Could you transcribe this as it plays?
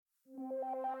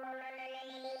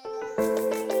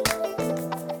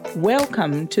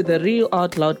Welcome to the Real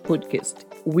Out Loud podcast.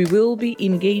 We will be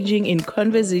engaging in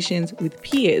conversations with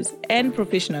peers and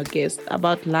professional guests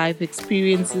about life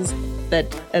experiences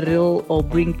that reel or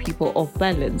bring people off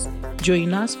balance.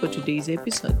 Join us for today's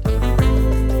episode.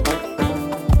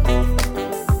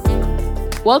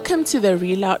 Welcome to the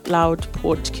Real Out Loud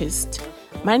podcast.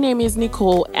 My name is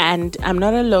Nicole and I'm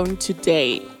not alone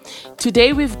today.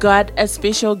 Today we've got a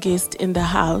special guest in the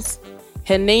house.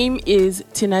 Her name is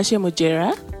Tinashe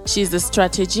Mujera. She's a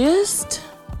strategist,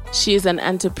 she's an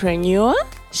entrepreneur,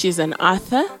 she's an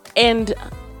author, and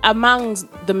among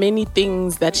the many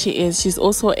things that she is, she's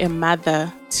also a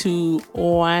mother to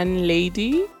one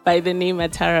lady by the name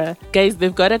Atara. Guys,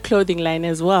 they've got a clothing line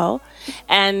as well.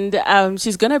 And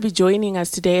she's going to be joining us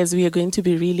today as we are going to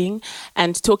be reeling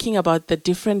and talking about the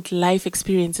different life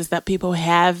experiences that people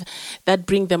have that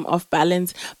bring them off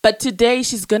balance. But today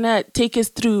she's going to take us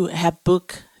through her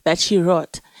book that she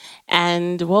wrote.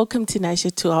 And welcome,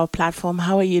 Tinashe, to our platform.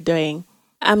 How are you doing?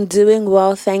 I'm doing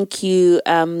well. Thank you,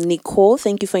 Nicole.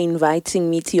 Thank you for inviting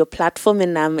me to your platform.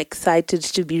 And I'm excited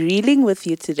to be reeling with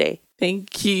you today.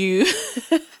 Thank you.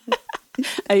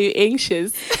 Are you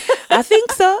anxious? I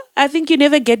think so. I think you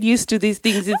never get used to these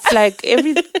things. It's like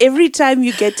every time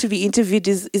you get to be interviewed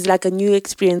is like a new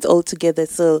experience altogether.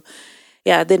 So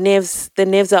yeah, the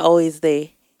nerves are always there.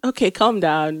 Okay, calm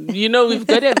down. You know, we've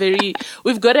got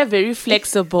a very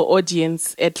flexible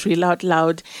audience at Real Out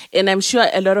Loud, and I'm sure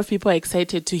a lot of people are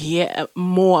excited to hear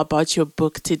more about your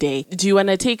book today. Do you want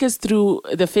to take us through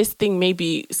the first thing,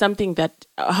 maybe something that,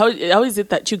 how is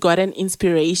it that you got an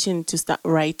inspiration to start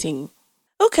writing?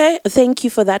 Okay, thank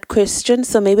you for that question.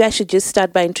 So maybe I should just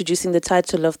start by introducing the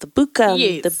title of the book.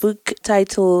 Yes. The book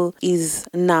title is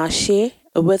Nashe,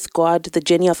 With God, The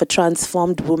Journey of a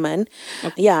Transformed Woman.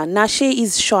 Okay. Yeah, Nashe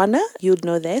is Shona, you'd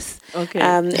know this. Okay.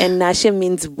 And Nashe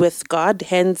means with God,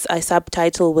 hence I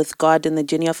subtitle With God and the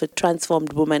Journey of a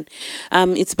Transformed Woman.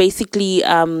 It's basically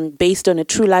based on a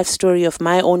true life story of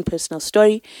my own personal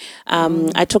story.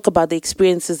 I talk about the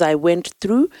experiences I went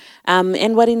through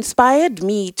and what inspired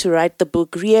me to write the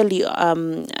book. Really,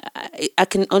 I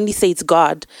can only say it's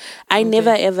God. I never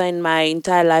ever in my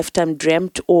entire lifetime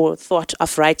dreamt or thought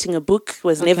of writing a book.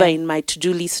 Was never in my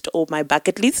to-do list or my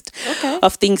bucket list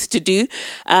of things to do.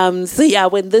 So yeah,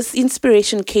 when this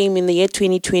inspiration came in the year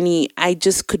 2020, I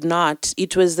just could not.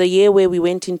 It was the year where we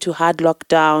went into hard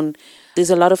lockdown. There's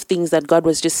a lot of things that God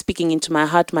was just speaking into my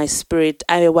heart, my spirit.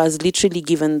 I was literally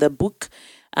given the book,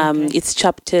 its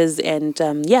chapters, and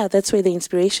that's where the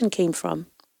inspiration came from.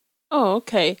 Oh,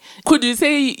 okay. Could you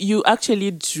say you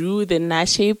actually drew the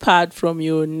Nashe part from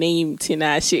your name,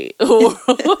 Tinashe?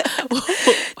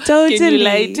 Totally. Can you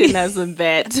lighten us on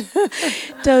that?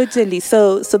 Totally.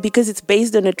 So because it's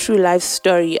based on a true life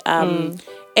story,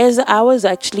 as I was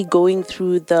actually going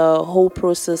through the whole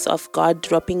process of God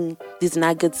dropping these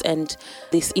nuggets and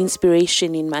this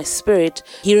inspiration in my spirit,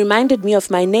 He reminded me of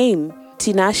my name.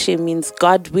 Tinashe means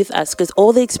God with us, because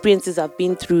all the experiences I've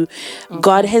been through,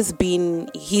 God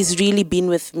He's really been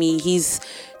with me. He's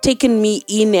taken me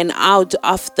in and out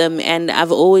of them, and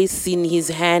I've always seen His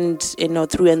hand,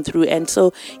 through and through. And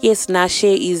so, yes,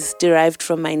 Nashe is derived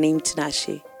from my name,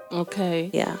 Tinashe.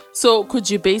 Okay. Yeah. So could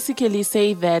you basically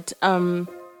say that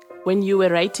when you were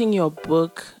writing your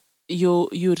book, you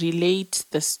relate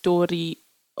the story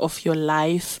of your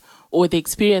life or the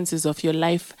experiences of your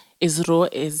life as raw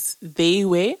as they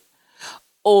were?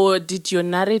 Or did your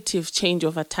narrative change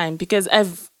over time? Because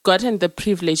I've gotten the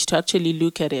privilege to actually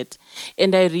look at it,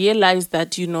 and I realized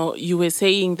that, you were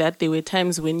saying that there were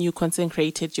times when you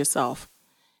consecrated yourself,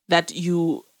 that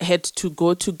you had to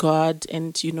go to God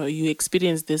and, you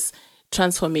experienced this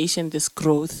transformation, this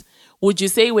growth. Would you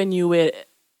say when you were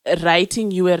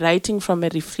writing from a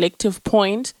reflective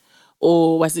point,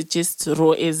 or was it just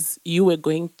raw as you were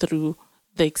going through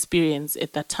the experience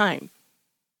at that time?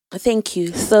 Thank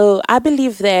you. So I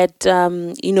believe that,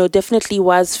 definitely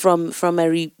was from a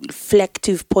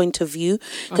reflective point of view,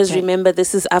 because remember,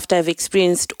 this is after I've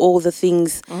experienced all the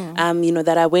things,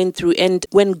 that I went through. And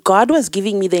when God was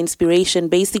giving me the inspiration,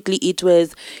 basically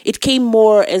it came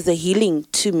more as a healing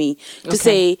to me to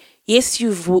say, yes,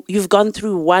 you've gone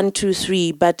through 1, 2,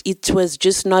 3, but it was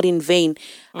just not in vain.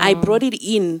 I brought it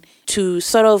in to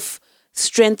sort of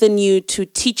strengthen you, to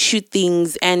teach you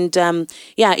things. And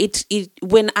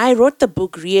when I wrote the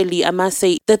book, really, I must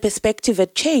say the perspective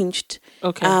had changed.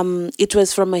 It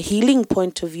was from a healing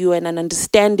point of view and an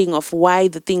understanding of why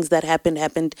the things that happened.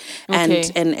 And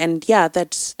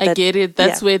that's I get it.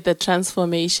 That's where the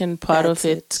transformation part of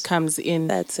it comes in.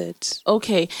 That's it.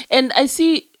 Okay. And I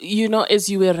see, as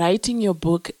you were writing your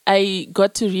book, I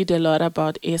got to read a lot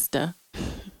about Esther.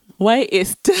 Why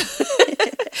Esther?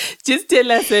 Just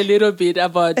tell us a little bit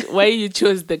about why you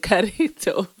chose the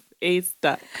character of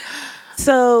Esther.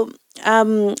 So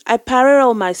I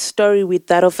parallel my story with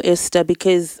that of Esther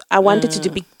because I wanted to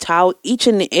depict how each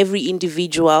and every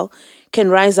individual can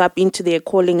rise up into their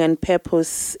calling and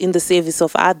purpose in the service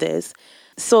of others.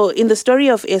 So in the story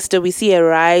of Esther, we see a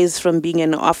rise from being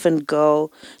an orphan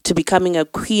girl to becoming a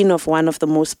queen of one of the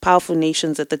most powerful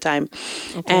nations at the time.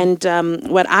 Okay. And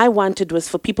what I wanted was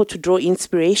for people to draw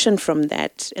inspiration from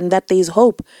that, and that there is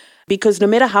hope. Because no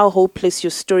matter how hopeless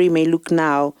your story may look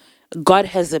now, God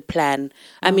has a plan.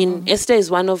 I mean, Esther is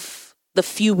one of the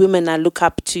few women I look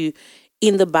up to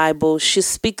in the Bible. She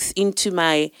speaks into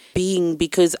my being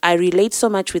because I relate so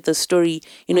much with the story.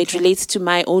 You know, It relates to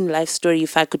my own life story,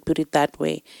 if I could put it that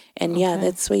way. And yeah,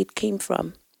 that's where it came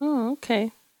from. Oh,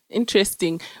 okay.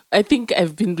 Interesting. I think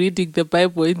I've been reading the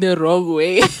Bible in the wrong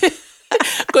way.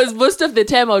 Because most of the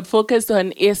time I would focus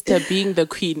on Esther being the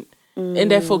queen.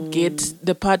 And I forget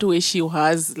the part where she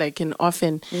was like an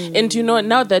orphan. And you know,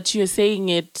 now that you're saying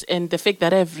it, and the fact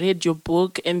that I've read your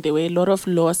book and there were a lot of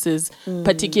losses,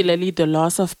 particularly the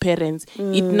loss of parents,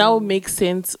 it now makes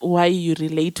sense why you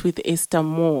relate with Esther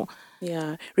more.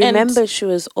 Yeah. Remember, she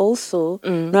was also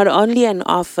not only an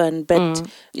orphan, but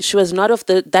she was not of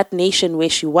that nation where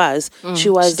she was. She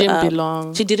didn't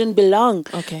belong. She didn't belong.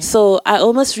 Okay. So I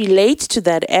almost relate to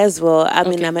that as well. I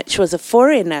mean, she was a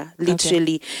foreigner,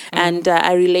 literally. And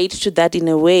I relate to that in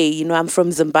a way. You know, I'm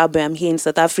from Zimbabwe. I'm here in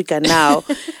South Africa now.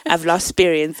 I've lost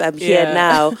parents. I'm here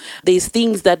now. There's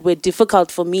things that were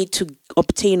difficult for me to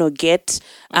obtain or get.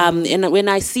 And when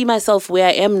I see myself where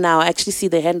I am now, I actually see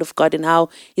the hand of God and how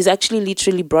He's actually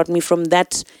literally brought me from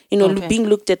that, you know, being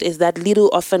looked at as that little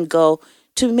orphan girl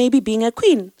to maybe being a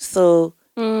queen. So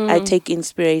I take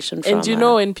inspiration from And you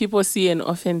know, when people see an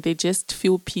orphan, they just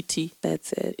feel pity.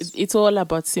 That's it. It's all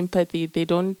about sympathy. They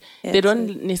don't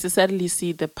necessarily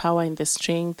see the power and the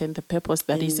strength and the purpose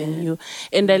that is in you.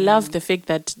 And I love the fact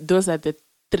that those are the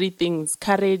three things: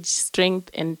 courage,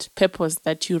 strength, and purpose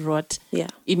that you wrote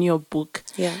in your book.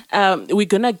 We're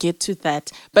going to get to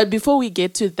that. But before we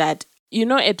get to that, you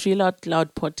know, at Real Out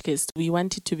Loud podcast, we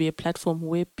want it to be a platform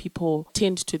where people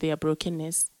tend to their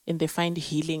brokenness and they find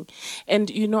healing. And,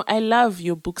 you know, I love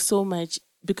your book so much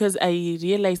because I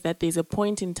realize that there's a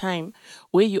point in time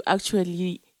where you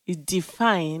actually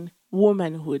define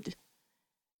womanhood.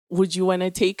 Would you want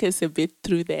to take us a bit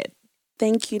through that?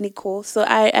 Thank you, Nicole. So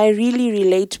I really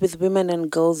relate with women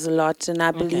and girls a lot, and I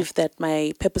believe that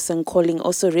my purpose and calling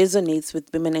also resonates with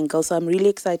women and girls. So I'm really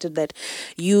excited that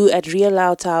you at Real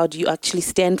Out Loud, you actually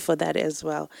stand for that as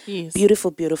well. Yes.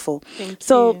 Beautiful, beautiful. Thank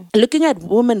so you. Looking at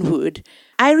womanhood,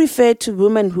 I refer to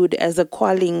womanhood as a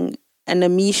calling and a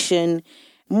mission,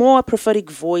 more a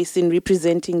prophetic voice in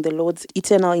representing the Lord's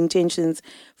eternal intentions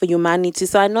for humanity.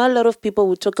 So I know a lot of people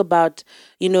will talk about,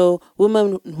 you know,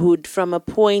 womanhood from a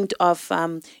point of,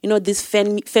 you know, these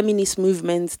feminist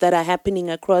movements that are happening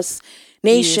across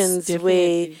nations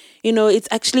where, you know, it's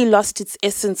actually lost its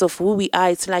essence of who we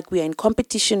are. It's like we are in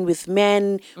competition with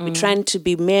men. We're trying to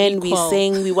be men. Equal. We're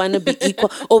saying we want to be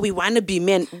equal or we want to be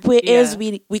men. Whereas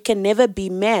we can never be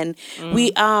men.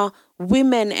 We are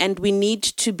women, and we need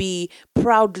to be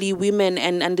proudly women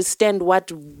and understand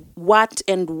what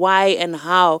and why and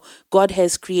how God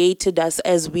has created us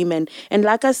as women. And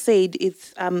like I said,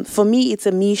 it's for me, it's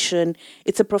a mission.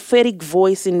 It's a prophetic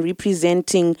voice in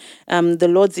representing the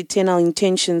Lord's eternal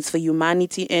intentions for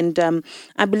humanity. And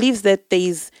I believe that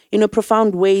there's, you know,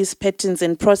 profound ways, patterns,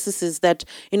 and processes that,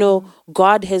 you know,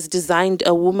 God has designed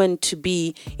a woman to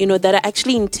be, you know, that are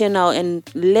actually internal and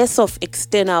less of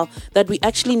external, that we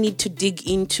actually need to dig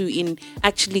into in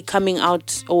actually coming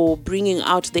out or bringing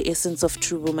out the essence of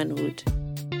true womanhood.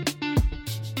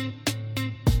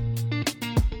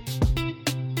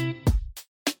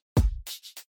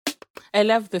 I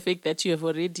love the fact that you have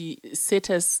already set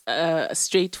us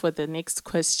straight for the next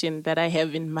question that I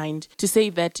have in mind, to say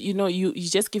that, you know, you're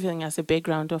just giving us a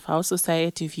background of how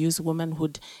society views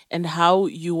womanhood and how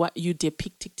you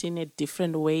depict it in a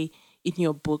different way in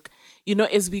your book. You know,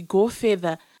 as we go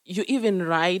further, you even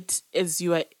write, as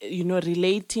you are, you know,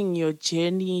 relating your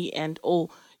journey and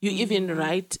all, you even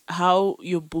write how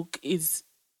your book is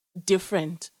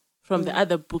different from the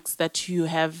other books that you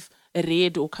have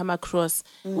read or come across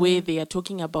where they are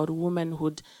talking about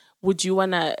womanhood. Would you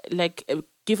want to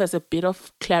give us a bit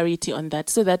of clarity on that,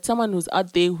 so that someone who's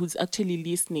out there who's actually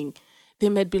listening, they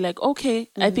might be like, okay,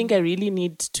 I think I really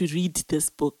need to read this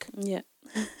book? Yeah.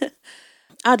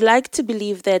 I'd like to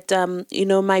believe that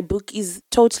my book is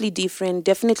totally different,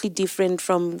 definitely different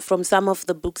from some of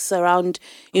the books around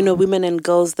women and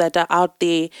girls that are out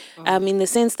there. In the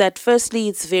sense that, firstly,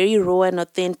 it's very raw and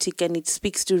authentic, and it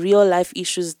speaks to real life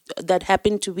issues that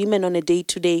happen to women on a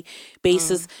day-to-day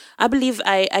basis. I believe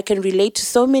I can relate to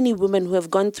so many women who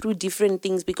have gone through different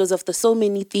things because of the so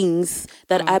many things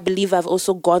that I believe I've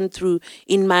also gone through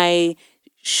in my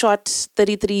short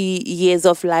 33 years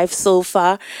of life so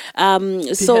far.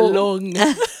 So long.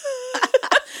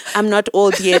 I'm not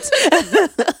old yet.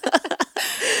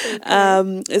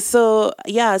 So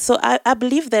I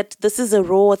believe that this is a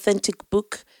raw, authentic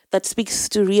book that speaks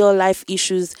to real life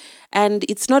issues, and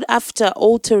it's not after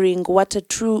altering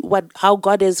how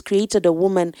God has created a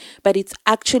woman, but it's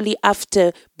actually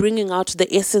after bringing out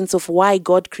the essence of why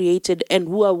God created and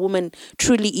who a woman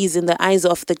truly is in the eyes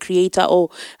of the Creator or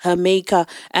her Maker.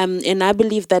 And I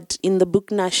believe that in the book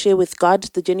Nashe with God,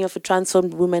 the journey of a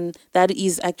transformed woman, that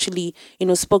is actually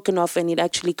spoken of, and it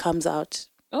actually comes out.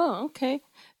 Oh, okay.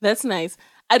 That's nice.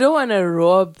 I don't want to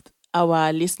rob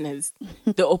our listeners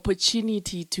the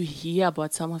opportunity to hear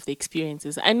about some of the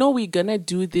experiences. I know we're going to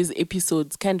do these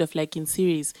episodes kind of like in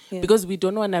series because we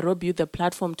don't want to rob you the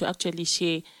platform to actually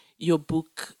share your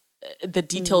book, the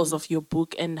details of your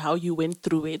book and how you went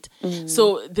through it.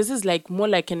 So this is like more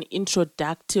like an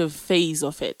introductive phase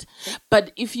of it.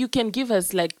 But if you can give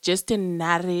us like just a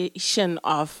narration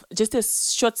of, just a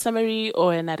short summary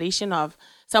or a narration of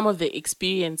some of the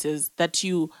experiences that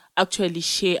you actually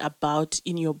share about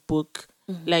in your book.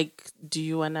 Like, do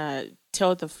you want to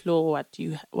tell the floor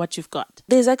what you've got?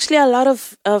 There's actually a lot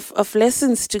of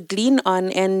lessons to glean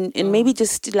on, and maybe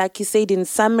just like you said in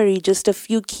summary, just a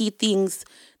few key things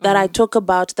that I talk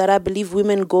about that I believe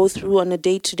women go through on a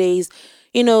day-to-day is,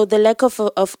 the lack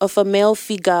of a male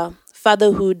figure,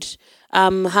 fatherhood,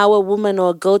 how a woman or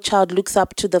a girl child looks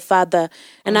up to the father.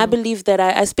 And I believe that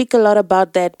I speak a lot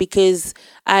about that because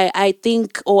I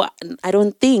think, or I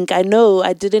don't think, I know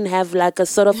I didn't have like a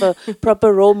sort of a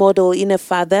proper role model in a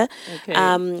father,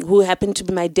 who happened to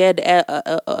be my dad,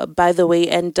 by the way.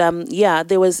 And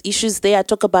there was issues there. I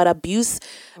talk about abuse,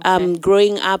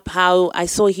 growing up, how I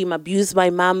saw him abuse my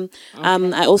mom.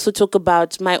 I also talk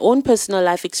about my own personal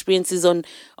life experiences on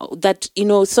that,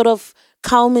 sort of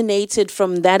culminated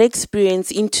from that experience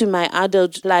into my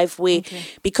adult life where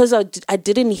because I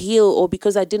didn't heal, or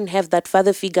because I didn't have that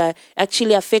father figure,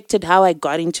 actually affected how I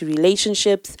got into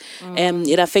relationships.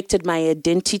 It affected my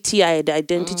identity. I had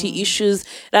identity issues.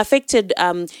 It affected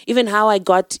even how I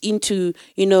got into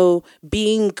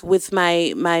being with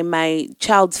my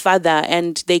child's father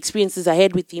and the experiences I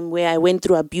had with him where I went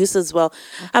through abuse as well.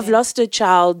 I've lost a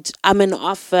child. I'm an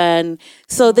orphan.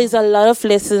 So there's a lot of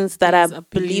lessons that I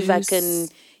believe I can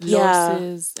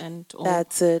losses and all.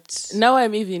 That's it. Now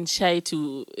I'm even shy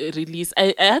to release.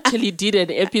 I actually did an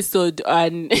episode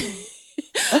on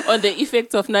on the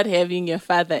effects of not having a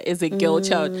father as a girl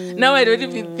child. Now I don't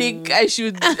even think I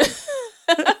should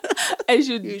I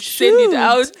should send it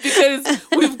out because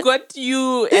we've got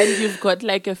you and you've got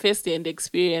like a first-hand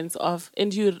experience of,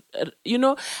 and you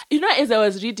know as I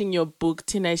was reading your book,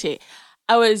 Tinashe,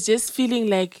 I was just feeling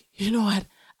like, you know what?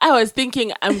 I was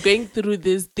thinking I'm going through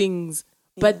these things,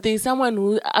 but there's someone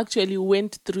who actually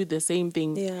went through the same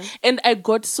thing. Yeah. And I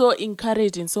got so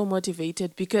encouraged and so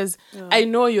motivated because I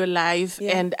know your life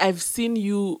and I've seen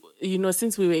you,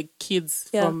 since we were kids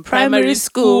from primary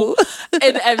school.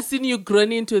 And I've seen you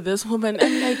grown into this woman.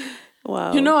 I'm like,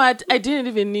 wow. You know what? I didn't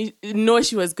even know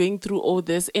she was going through all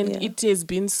this. And it has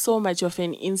been so much of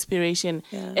an inspiration.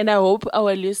 Yeah. And I hope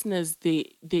our listeners,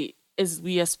 they as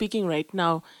we are speaking right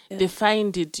now, they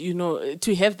find it,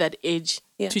 to have that edge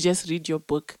to just read your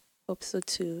book. Hope so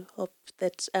too. Hope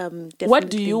that definitely.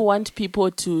 What do you want people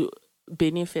to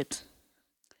benefit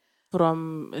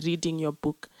from reading your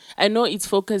book? I know it's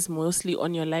focused mostly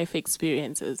on your life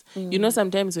experiences.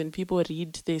 Sometimes when people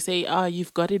read, they say,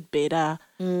 you've got it better.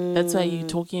 That's why you're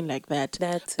talking like that.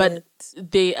 But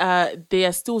they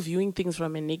are still viewing things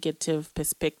from a negative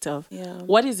perspective. Yeah.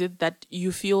 What is it that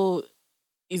you feel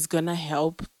is going to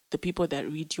help the people that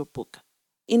read your book?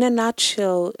 In a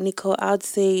nutshell, Nicole, I would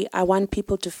say I want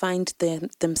people to find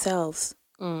themselves.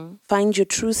 Find your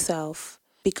true self.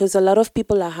 Because a lot of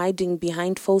people are hiding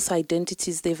behind false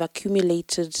identities they've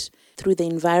accumulated through the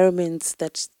environments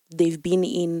that they've been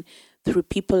in, through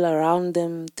people around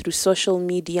them, through social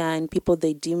media and people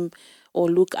they deem or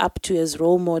look up to as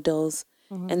role models.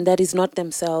 And that is not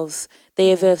themselves.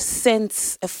 They have a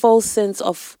false sense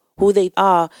of who they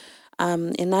are.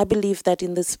 And I believe that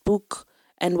in this book,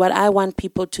 and what I want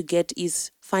people to get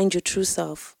is find your true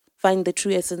self. Find the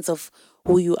true essence of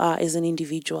who you are as an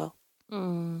individual.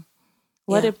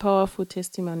 What Yeah. a powerful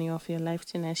testimony of your life,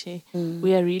 Tinashe.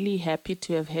 We are really happy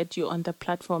to have had you on the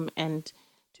platform and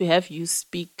to have you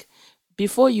speak.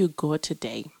 Before you go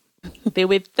today, there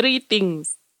were 3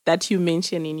 things that you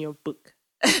mentioned in your book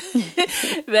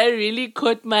that really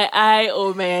caught my eye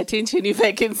or my attention, if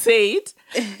I can say it.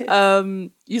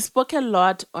 You spoke a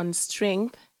lot on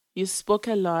strength. You spoke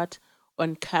a lot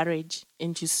on courage,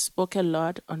 and you spoke a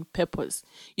lot on purpose.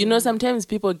 You know, sometimes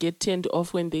people get turned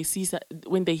off when they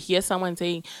when they hear someone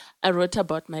saying, "I wrote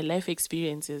about my life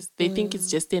experiences." They think it's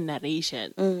just a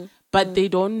narration, but they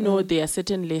don't know there are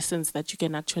certain lessons that you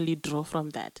can actually draw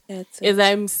from that. That's As it.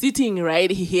 I'm sitting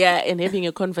right here and having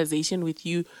a conversation with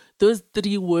you, those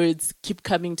 3 words keep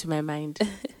coming to my mind.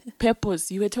 Purpose.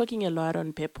 You were talking a lot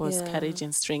on purpose, Yeah. courage,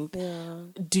 and strength. Yeah.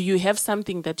 Do you have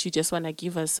something that you just want to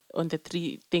give us on the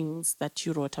 3 things that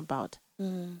you wrote about?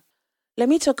 Let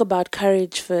me talk about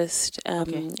courage first,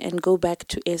 Okay. and go back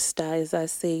to Esther, as I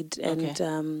said. And,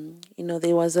 Okay.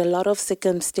 there was a lot of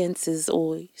circumstances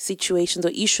or situations or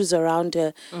issues around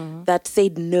her that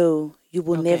said, no, you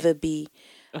will Okay. never be.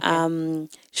 Okay.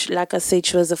 Like I said,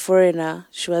 she was a foreigner.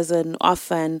 She was an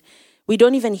orphan. We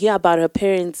don't even hear about her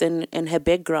parents and her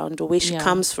background or where she Yeah,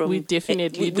 comes from. we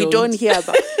definitely we don't hear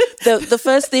about. The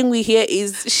first thing we hear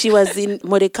is she was in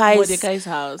Mordecai's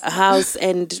house.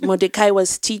 and Mordecai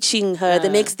was teaching her. The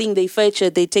next thing they fetch her,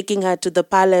 they're taking her to the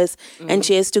palace, and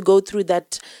she has to go through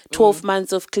that 12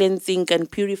 months of cleansing and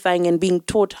purifying and being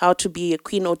taught how to be a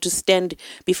queen or to stand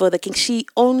before the king.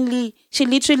 She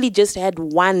literally just had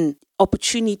one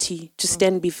opportunity to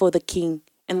stand before the king.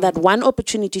 And that one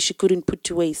opportunity she couldn't put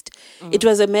to waste. It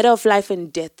was a matter of life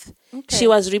and death. Okay. She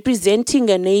was representing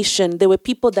a nation. There were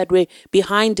people that were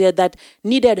behind her that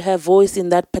needed her voice in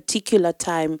that particular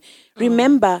time.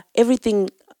 Remember, everything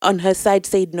on her side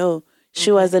said no.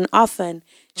 She was an orphan.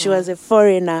 She was a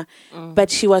foreigner, but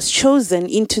she was chosen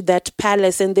into that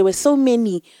palace, and there were so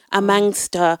many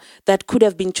amongst her that could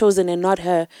have been chosen and not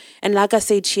her. And like I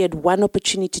said, she had one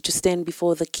opportunity to stand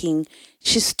before the king.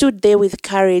 She stood there with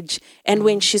courage, and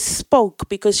when she spoke,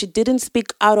 because she didn't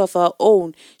speak out of her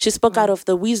own, she spoke out of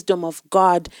the wisdom of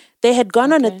God. They had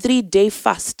gone on a 3-day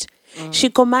fast.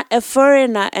 A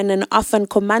foreigner and an orphan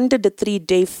commanded a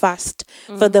 3-day fast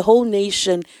for the whole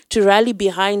nation to rally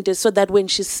behind her so that when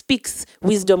she speaks,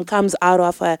 wisdom comes out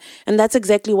of her. And that's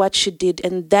exactly what she did.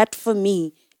 And that for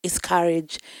me is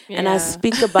courage. And I Yeah.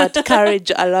 speak about courage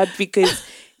a lot because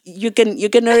you can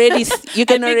already see.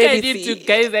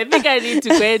 I think I need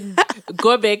to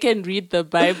go back and read the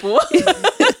Bible.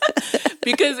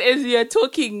 Because as you're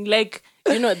talking, like,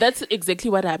 you know, that's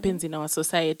exactly what happens in our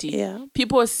society. Yeah.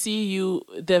 People see you,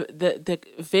 the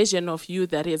version of you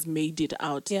that has made it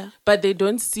out. Yeah. But they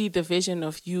don't see the version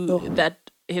of you that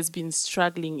has been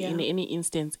struggling in any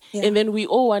instance. Yeah. And then we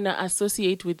all want to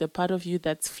associate with the part of you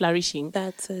that's flourishing.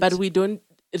 That's it. But we don't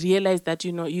realize that,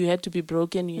 you know, you had to be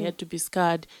broken, you had to be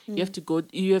scarred, you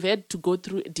have had to go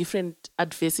through different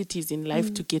adversities in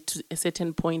life to get to a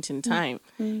certain point in time,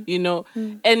 you know.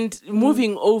 And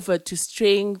moving over to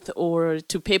strength or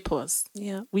to purpose,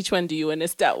 Yeah. which one do you want to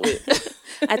start with?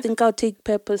 I think I'll take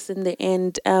purpose in the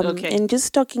end. Okay. And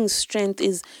just talking strength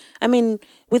is,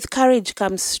 with courage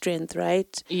comes strength,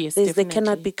 right? Yes, There definitely.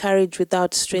 cannot be courage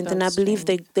without strength. And I Without believe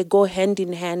they go hand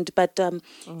in hand. But,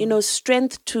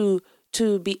 strength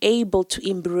to be able to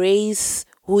embrace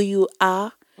who you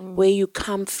are, where you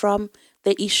come from,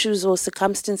 the issues or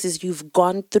circumstances you've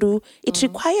gone through. It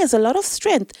requires a lot of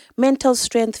strength, mental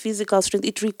strength, physical strength.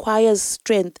 It requires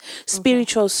strength,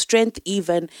 spiritual strength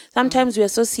even. Sometimes we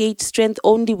associate strength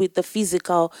only with the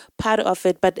physical part of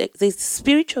it, but the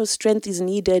spiritual strength is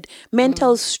needed.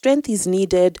 Mental strength is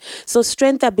needed. So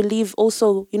strength, I believe,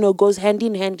 also, goes hand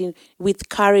in hand with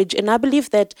courage. And I believe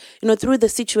that, through the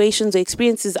situations or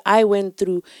experiences I went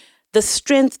through, the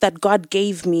strength that God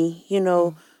gave me,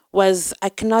 was I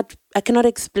cannot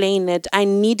explain it. I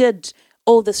needed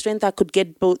all the strength I could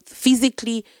get, both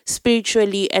physically,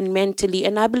 spiritually, and mentally.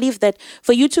 And I believe that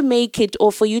for you to make it,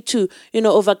 or for you to,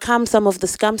 overcome some of the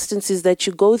circumstances that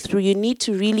you go through, you need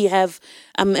to really have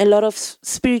a lot of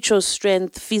spiritual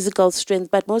strength, physical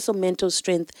strength, but also mental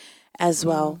strength as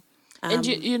well. And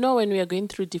when we are going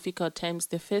through difficult times,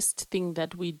 the first thing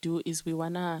that we do is we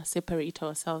want to separate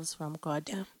ourselves from God,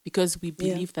 because we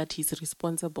believe that He's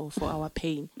responsible for our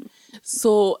pain.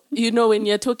 So, when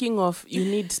you're talking of you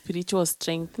need spiritual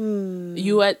strength,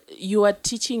 you are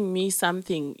teaching me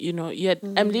something,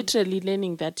 I'm literally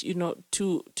learning that,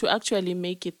 to actually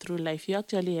make it through life, you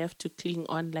actually have to cling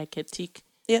on like a tick.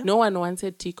 Yeah. No one wants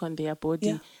a tick on their body.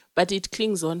 Yeah. but it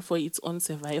clings on for its own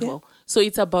survival. So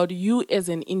it's about you as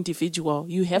an individual.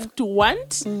 You have to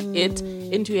want it,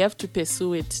 and you have to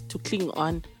pursue it, to cling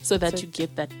on, so that you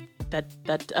get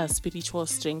that spiritual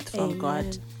strength from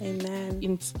God. Amen.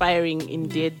 Inspiring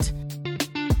indeed.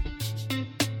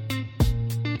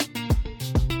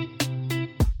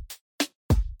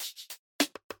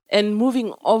 And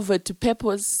moving over to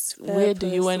purpose, where do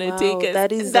you want to take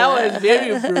us? That was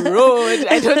very broad.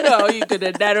 I don't know how you're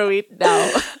gonna narrow it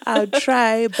down. I'll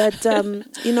try, but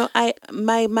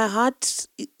my heart,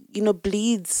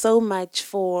 bleeds so much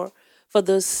for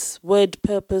this word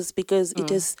purpose, because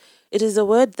it is a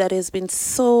word that has been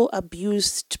so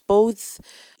abused, both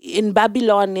in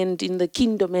Babylon and in the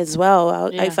kingdom as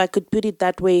well. If I could put it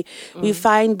that way, we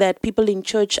find that people in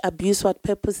church abuse what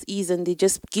purpose is, and they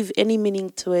just give any meaning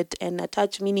to it and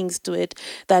attach meanings to it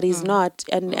that is not.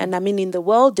 And I mean, in the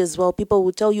world as well, people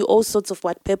will tell you all sorts of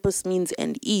what purpose means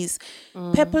and is.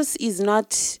 Purpose is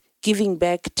not giving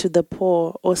back to the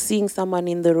poor or seeing someone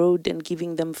in the road and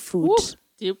giving them food. Ooh,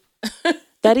 deep.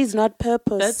 That is not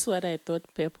purpose. That's what I thought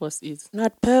purpose is.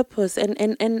 Not purpose.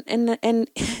 And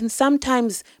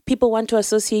sometimes people want to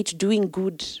associate doing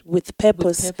good with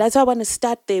purpose. That's why I want to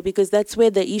start there, because that's where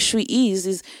the issue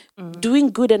is doing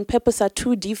good and purpose are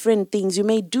two different things. You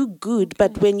may do good,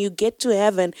 but when you get to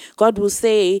heaven, God will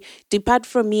say, "Depart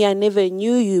from me, I never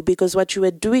knew you," because what you were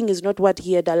doing is not what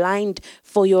he had aligned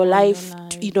for your life,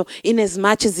 in as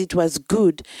much as it was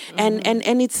good. And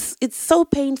it's so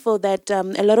painful that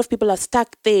a lot of people are stuck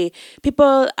there.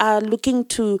 People are looking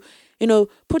to,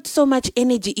 put so much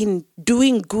energy in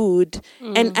doing good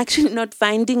and actually not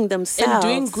finding themselves.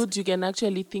 And doing good, you can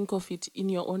actually think of it in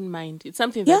your own mind. It's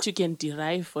something that you can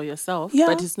derive for yourself,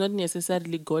 but it's not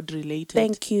necessarily God related.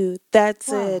 Thank you.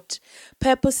 That's it.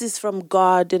 Purpose is from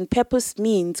God, and purpose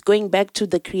means going back to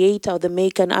the creator or the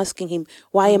maker and asking him,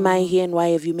 why am I here and why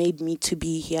have you made me to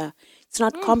be here? It's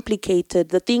not complicated.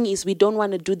 The thing is, we don't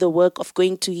want to do the work of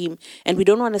going to him, and we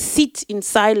don't want to sit in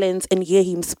silence and hear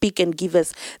him speak and give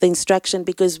us the instruction,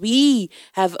 because we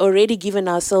have already given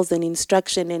ourselves an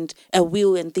instruction and a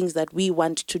will and things that we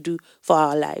want to do for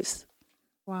our lives.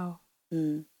 Wow.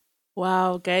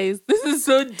 Wow, guys, this is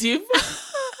so deep.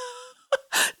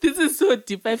 This is so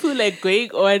deep. I feel like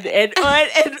going on and on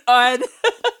and on.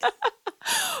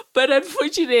 But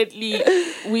unfortunately,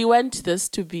 we want this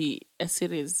to be a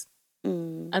series.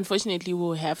 Unfortunately,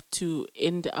 we'll have to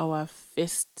end our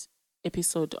first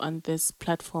episode on this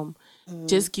platform.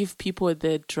 Just give people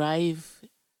the drive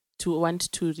to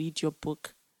want to read your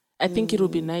book. I think it will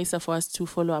be nicer for us to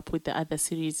follow up with the other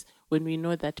series when we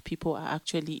know that people are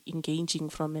actually engaging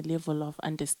from a level of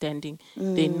understanding.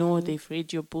 They know they've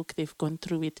read your book, they've gone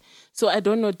through it. So I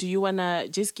don't know, do you want to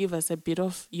just give us a bit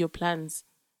of your plans?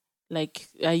 Like,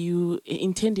 are you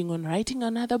intending on writing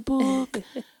another book?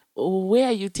 Where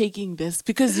are you taking this?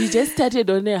 Because you just started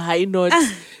on a high note.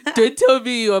 Don't tell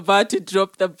me you're about to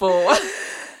drop the ball.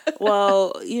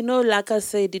 Well, like I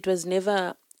said, it was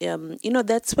never,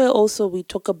 that's where also we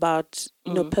talk about,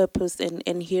 purpose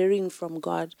and hearing from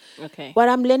God. Okay. What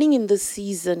I'm learning in this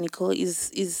season, Nicole,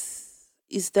 is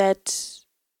that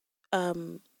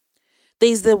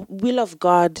there's the will of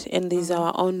God and there's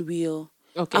our own will.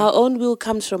 Okay. Our own will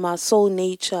comes from our soul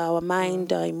nature, our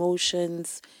mind, our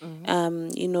emotions,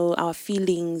 our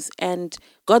feelings. And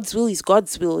God's will is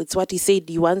God's will. It's what he said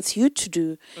he wants you to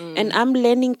do. And I'm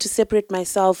learning to separate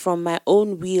myself from my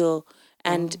own will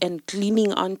and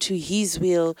leaning onto his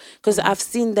will. Because I've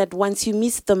seen that once you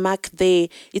miss the mark there,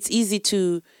 it's easy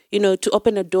to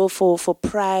open a door for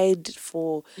pride,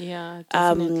 for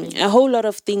a whole lot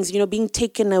of things, being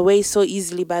taken away so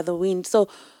easily by the wind. So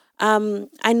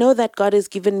I know that God has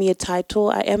given me a title.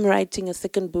 I am writing a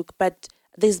second book, but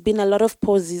there's been a lot of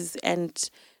pauses, and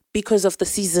because of the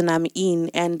season I'm in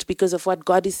and because of what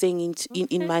God is saying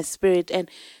in my spirit.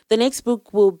 And the next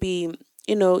book will be,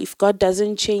 if God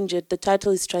doesn't change it, the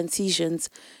title is Transitions.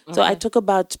 Okay. So I talk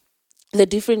about the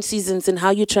different seasons and how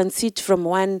you transit from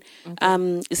one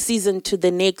season to the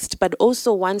next, but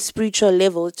also one spiritual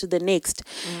level to the next.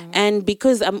 And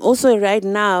because I'm also right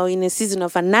now in a season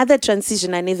of another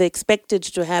transition I never expected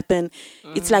to happen,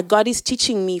 it's like God is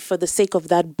teaching me for the sake of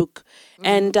that book.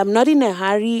 And I'm not in a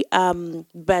hurry,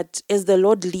 but as the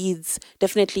Lord leads,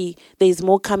 definitely there is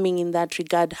more coming in that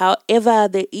regard. However,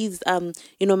 there is,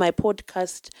 my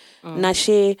podcast,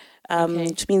 Nashe,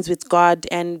 which means with God,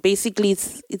 and basically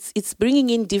it's bringing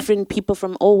in different people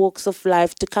from all walks of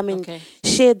life to come and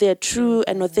share their true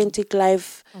and authentic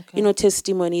life,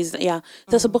 testimonies. Yeah.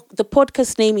 So the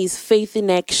podcast name is Faith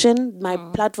in Action. My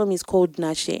platform is called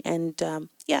Nashe, and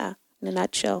in a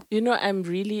nutshell. I'm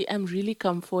really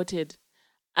comforted.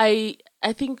 I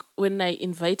think when I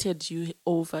invited you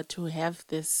over to have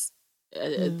this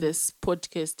this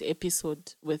podcast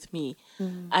episode with me,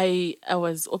 I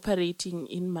was operating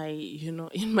in my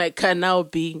in my carnal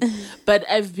being, but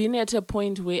I've been at a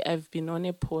point where I've been on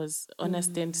a pause, on a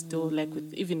standstill, like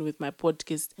even with my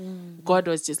podcast. God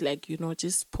was just like,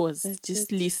 just pause,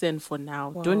 just listen for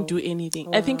now. Don't do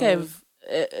anything. I think I've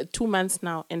 2 months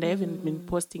now, and I haven't been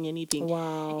posting anything.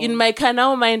 In my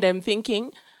carnal mind, I'm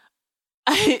thinking,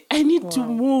 I need to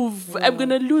move. I'm going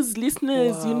to lose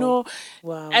listeners,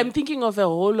 I'm thinking of a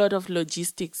whole lot of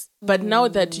logistics. But now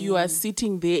that you are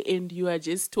sitting there and you are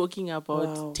just talking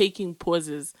about taking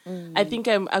pauses, I think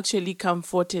I'm actually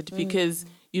comforted because,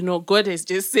 God has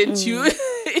just sent you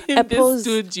in the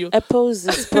studio.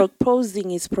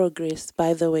 Pausing is progress,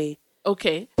 by the way.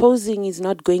 Okay. Pausing is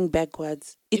not going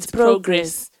backwards. It's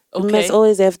progress. Okay. You must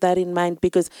always have that in mind,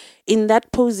 because in that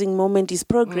pausing moment is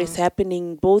progress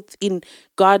happening, both in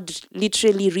God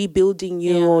literally rebuilding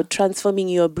you or transforming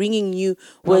you or bringing new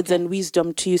words and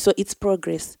wisdom to you. So it's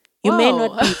progress. You may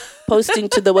not be posting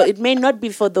to the world. It may not be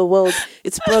for the world.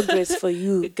 It's progress for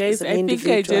you. Guys, I think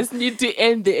I just need to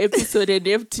end the episode and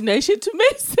have Tinashe to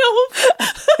myself.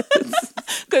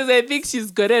 Because I think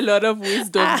she's got a lot of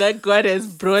wisdom that God has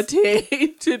brought her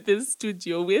into the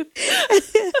studio with.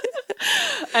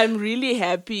 I'm really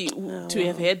happy to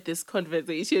have had this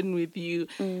conversation with you.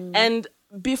 And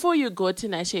before you go,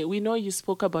 Tinashe, we know you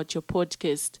spoke about your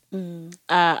podcast.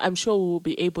 I'm sure we'll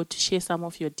be able to share some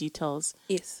of your details.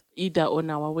 Yes. Either on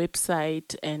our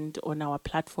website and on our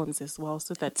platforms as well.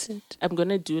 So that I'm going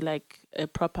to do like a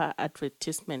proper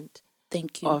advertisement.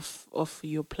 Thank you. Of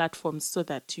your platforms, so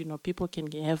that people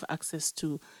can have access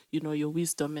to your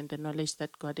wisdom and the knowledge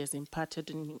that God has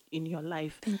imparted in your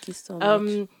life. Thank you so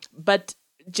much. But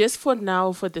just for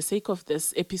now, for the sake of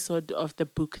this episode of the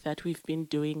book that we've been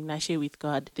doing, Nashe with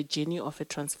God, The Journey of a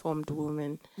Transformed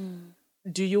Woman,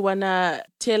 do you want to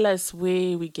tell us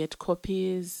where we get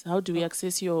copies? How do we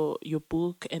access your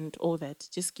book and all that?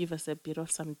 Just give us a bit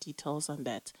of some details on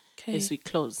that as we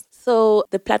close. So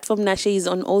the platform Nashe is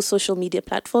on all social media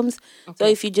platforms. Okay. So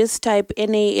if you just type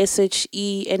NASHE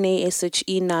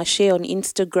Nashe on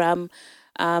Instagram,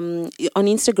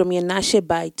 you're Nashe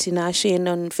by Tinashe, and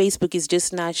on Facebook is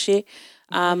just Nashe.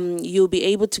 You'll be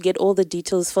able to get all the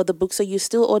details for the book. So you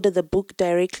still order the book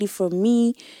directly from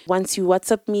me. Once you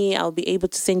WhatsApp me, I'll be able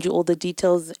to send you all the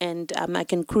details, and I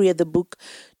can courier the book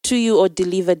to you or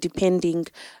deliver, depending.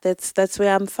 That's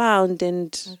where I'm found.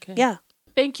 And yeah.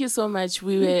 Thank you so much.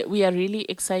 We are really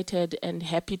excited and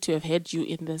happy to have had you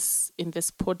in this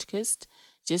podcast,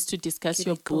 just to discuss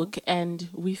your book. And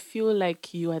we feel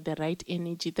like you are the right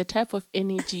energy, the type of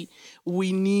energy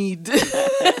we need.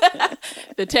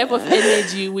 The type of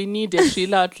energy we need at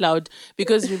Real Out Loud.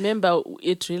 Because remember,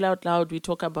 at Real Out Loud, we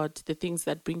talk about the things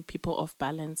that bring people off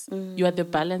balance. You are the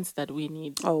balance that we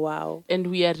need. Oh, wow. And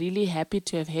we are really happy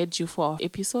to have had you for our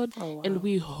episode. Oh, wow. And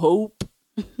we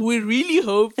really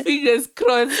hope, fingers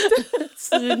crossed,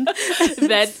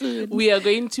 that we are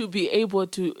going to be able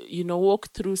to,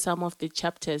 walk through some of the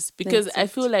chapters. Because I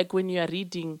feel like when you are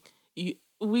reading,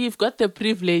 we've got the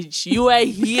privilege. You are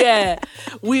here.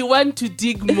 We want to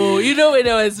dig more. When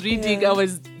I was reading, I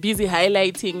was busy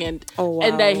highlighting and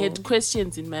I had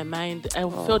questions in my mind. I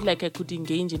felt like I could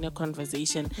engage in a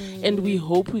conversation. And we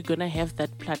hope we're going to have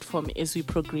that platform as we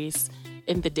progress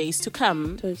in the days to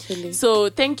come. Totally. So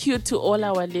thank you to all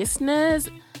our listeners.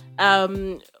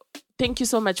 Thank you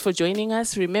so much for joining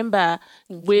us. Remember,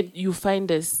 where you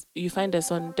find us on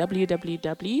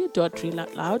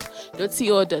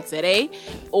www.realoutloud.co.za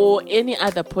or any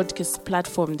other podcast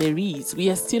platform there is. We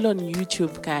are still on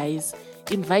YouTube, guys.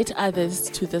 Invite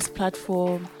others to this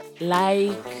platform.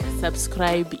 Like,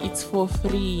 subscribe, it's for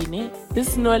free. Ne?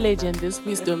 This knowledge and this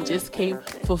wisdom just came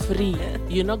for free.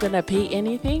 You're not going to pay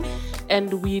anything.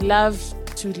 And we love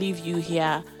to leave you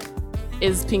here.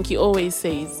 As Pinky always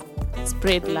says,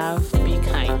 spread love, be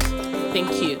kind.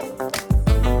 Thank you.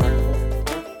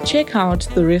 Check out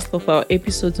the rest of our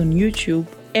episodes on YouTube,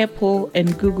 Apple,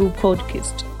 and Google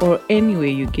Podcast, or anywhere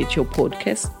you get your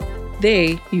podcasts.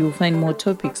 There, you'll find more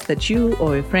topics that you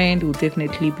or a friend will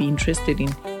definitely be interested in.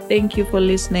 Thank you for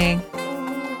listening.